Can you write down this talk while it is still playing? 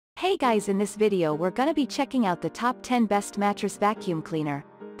Hey guys, in this video we're gonna be checking out the top 10 best mattress vacuum cleaner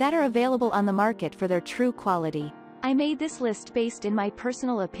that are available on the market for their true quality. I made this list based in my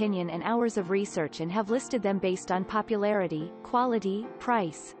personal opinion and hours of research and have listed them based on popularity, quality,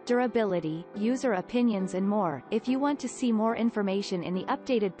 price, durability, user opinions and more. If you want to see more information in the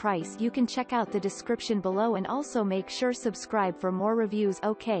updated price, you can check out the description below and also make sure subscribe for more reviews.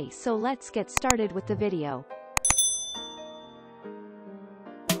 Okay, so let's get started with the video.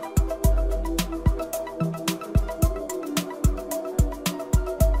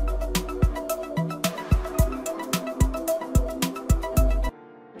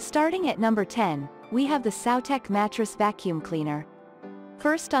 Starting at number 10, we have the SOWTECH Mattress Vacuum Cleaner.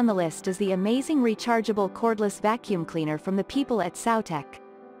 First on the list is the amazing rechargeable cordless vacuum cleaner from the people at SOWTECH.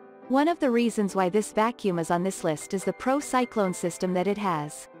 One of the reasons why this vacuum is on this list is the Pro Cyclone system that it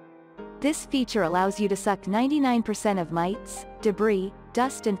has. This feature allows you to suck 99% of mites, debris,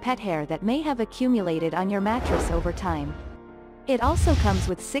 dust and pet hair that may have accumulated on your mattress over time. It also comes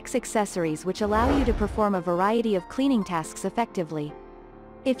with 6 accessories which allow you to perform a variety of cleaning tasks effectively.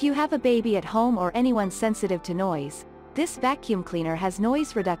 If you have a baby at home or anyone sensitive to noise, this vacuum cleaner has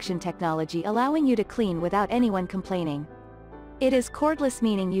noise reduction technology allowing you to clean without anyone complaining. It is cordless,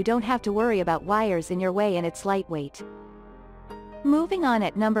 meaning you don't have to worry about wires in your way, and it's lightweight. Moving on,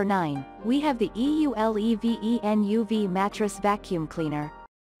 at number 9, we have the EULEVEN UV Mattress Vacuum Cleaner.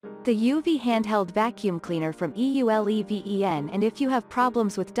 The UV handheld vacuum cleaner from EULEVEN, and if you have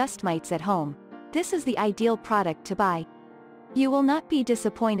problems with dust mites at home, this is the ideal product to buy. You will not be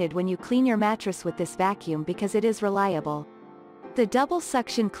disappointed when you clean your mattress with this vacuum because it is reliable. The double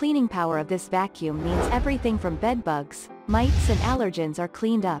suction cleaning power of this vacuum means everything from bed bugs, mites and allergens are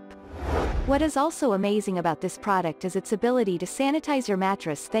cleaned up. What is also amazing about this product is its ability to sanitize your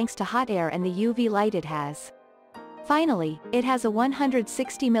mattress thanks to hot air and the UV light it has. Finally, it has a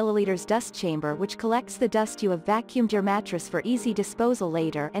 160 milliliters dust chamber which collects the dust you have vacuumed your mattress for easy disposal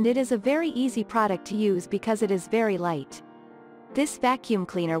later, and it is a very easy product to use because it is very light. This vacuum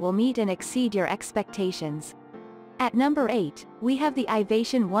cleaner will meet and exceed your expectations. At number 8, we have the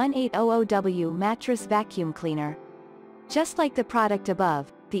Ivation 1800W Mattress Vacuum Cleaner. Just like the product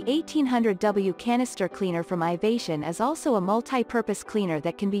above, the 1800W canister cleaner from Ivation is also a multi-purpose cleaner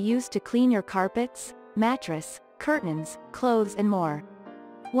that can be used to clean your carpets, mattress, curtains, clothes and more.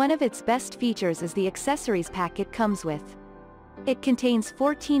 One of its best features is the accessories pack it comes with. It contains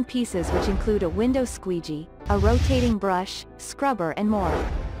 14 pieces which include a window squeegee, a rotating brush, scrubber and more.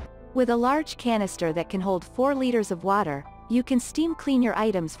 With a large canister that can hold 4 liters of water, you can steam clean your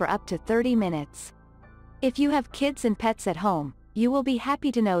items for up to 30 minutes. If you have kids and pets at home, you will be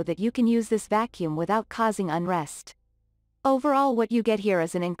happy to know that you can use this vacuum without causing unrest. Overall, what you get here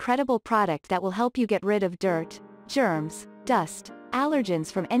is an incredible product that will help you get rid of dirt, germs, dust,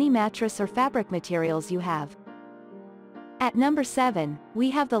 allergens from any mattress or fabric materials you have. At number 7, we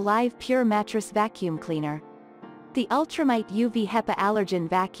have the LivePure Mattress Vacuum Cleaner. The Ultramite UV HEPA Allergen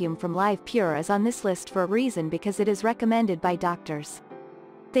Vacuum from LivePure is on this list for a reason, because it is recommended by doctors.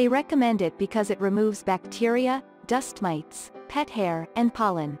 They recommend it because it removes bacteria, dust mites, pet hair, and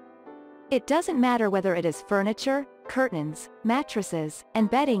pollen. It doesn't matter whether it is furniture, curtains, mattresses, and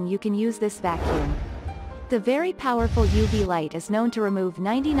bedding, you can use this vacuum. The very powerful UV light is known to remove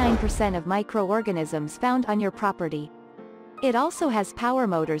 99% of microorganisms found on your property. It also has power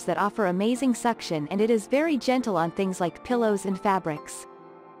motors that offer amazing suction, and it is very gentle on things like pillows and fabrics.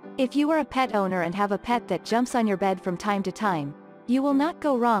 If you are a pet owner and have a pet that jumps on your bed from time to time, you will not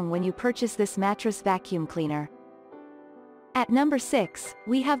go wrong when you purchase this mattress vacuum cleaner. At number 6,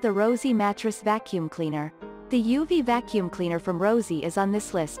 we have the ROZI Mattress Vacuum Cleaner. The UV vacuum cleaner from ROZI is on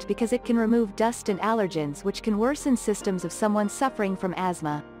this list because it can remove dust and allergens which can worsen symptoms of someone suffering from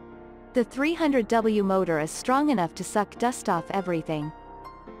asthma. The 300W motor is strong enough to suck dust off everything.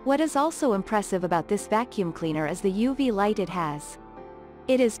 What is also impressive about this vacuum cleaner is the UV light it has.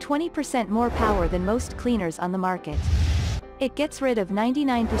 It is 20% more power than most cleaners on the market. It gets rid of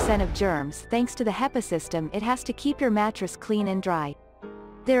 99% of germs thanks to the HEPA system it has to keep your mattress clean and dry.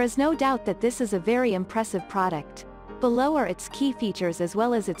 There is no doubt that this is a very impressive product. Below are its key features as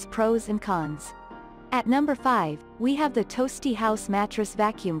well as its pros and cons. At number 5, we have the ToastyHouse Mattress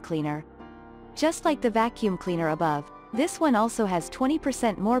Vacuum Cleaner. Just like the vacuum cleaner above, this one also has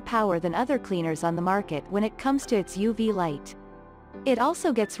 20% more power than other cleaners on the market when it comes to its UV light. It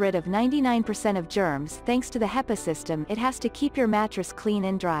also gets rid of 99% of germs thanks to the HEPA system it has to keep your mattress clean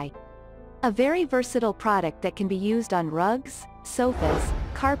and dry. A very versatile product that can be used on rugs, sofas,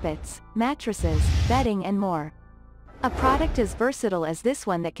 carpets, mattresses, bedding and more. A product as versatile as this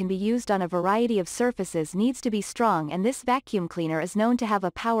one that can be used on a variety of surfaces needs to be strong, and this vacuum cleaner is known to have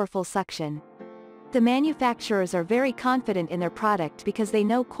a powerful suction. The manufacturers are very confident in their product because they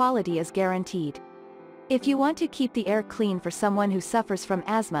know quality is guaranteed. If you want to keep the air clean for someone who suffers from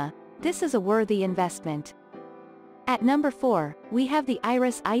asthma, this is a worthy investment. At number 4, we have the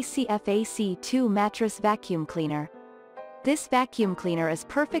Iris ICFAC2 Mattress Vacuum Cleaner. This vacuum cleaner is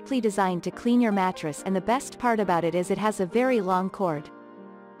perfectly designed to clean your mattress, and the best part about it is it has a very long cord.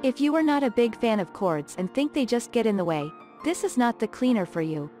 If you are not a big fan of cords and think they just get in the way, this is not the cleaner for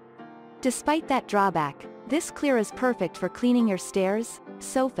you. Despite that drawback, this cleaner is perfect for cleaning your stairs,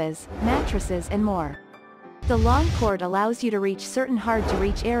 sofas, mattresses and more. The long cord allows you to reach certain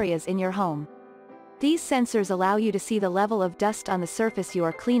hard-to-reach areas in your home. These sensors allow you to see the level of dust on the surface you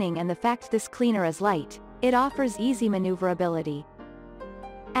are cleaning, and the fact this cleaner is light, it offers easy maneuverability.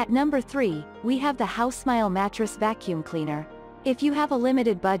 At number 3, we have the Housmile Mattress Vacuum Cleaner. If you have a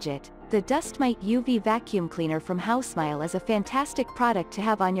limited budget, the Dust Mite UV Vacuum Cleaner from Housmile is a fantastic product to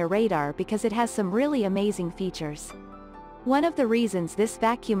have on your radar because it has some really amazing features. One of the reasons this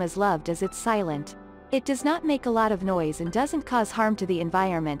vacuum is loved is it's silent. It does not make a lot of noise and doesn't cause harm to the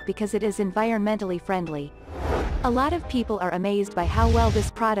environment because it is environmentally friendly. A lot of people are amazed by how well this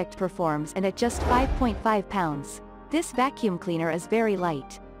product performs, and at just 5.5 pounds, this vacuum cleaner is very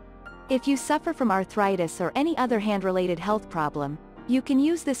light. If you suffer from arthritis or any other hand-related health problem, you can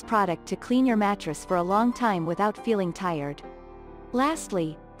use this product to clean your mattress for a long time without feeling tired.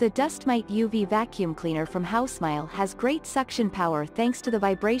 Lastly, the Dust Mite UV Vacuum Cleaner from Housmile has great suction power thanks to the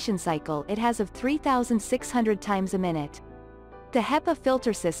vibration cycle it has of 3,600 times a minute. The HEPA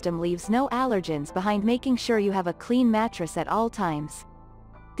filter system leaves no allergens behind, making sure you have a clean mattress at all times.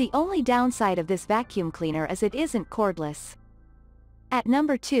 The only downside of this vacuum cleaner is it isn't cordless. At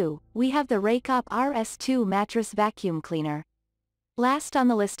number 2, we have the Raycop RS2 Mattress Vacuum Cleaner. Last on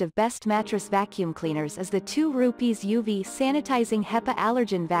the list of best mattress vacuum cleaners is the 2 rupees UV Sanitizing HEPA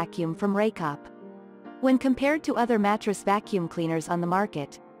Allergen Vacuum from Raycop. When compared to other mattress vacuum cleaners on the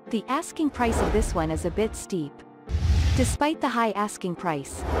market, the asking price of this one is a bit steep. Despite the high asking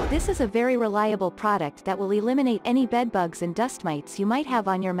price, this is a very reliable product that will eliminate any bedbugs and dust mites you might have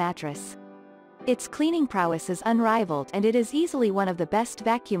on your mattress. Its cleaning prowess is unrivaled, and it is easily one of the best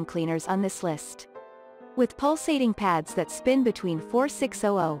vacuum cleaners on this list. With pulsating pads that spin between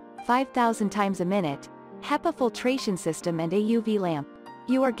 4,600–5,000 times a minute, HEPA filtration system and a UV lamp,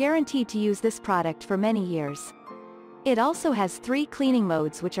 you are guaranteed to use this product for many years. It also has 3 cleaning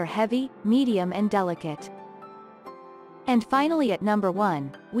modes, which are heavy, medium and delicate. And finally at number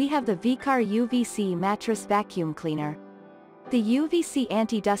 1, we have the Veekar UVC Mattress Vacuum Cleaner. The UVC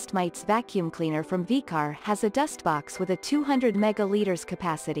Anti-Dust Mites Vacuum Cleaner from Veekar has a dust box with a 200 megaliters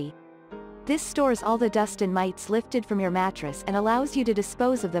capacity. This stores all the dust and mites lifted from your mattress and allows you to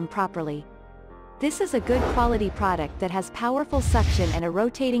dispose of them properly. This is a good quality product that has powerful suction and a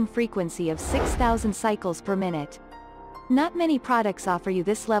rotating frequency of 6,000 cycles per minute. Not many products offer you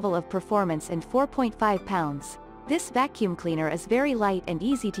this level of performance, and 4.5 pounds. This vacuum cleaner is very light and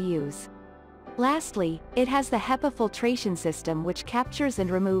easy to use. Lastly, it has the HEPA filtration system, which captures and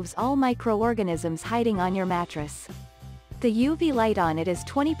removes all microorganisms hiding on your mattress. The UV light on it is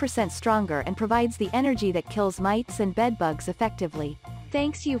 20% stronger and provides the energy that kills mites and bedbugs effectively.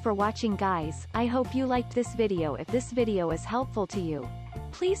 Thanks you for watching, guys. I hope you liked this video. If this video is helpful to you,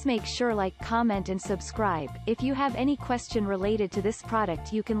 please make sure like, comment and subscribe. If you have any question related to this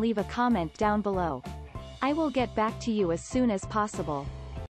product, you can leave a comment down below. I will get back to you as soon as possible.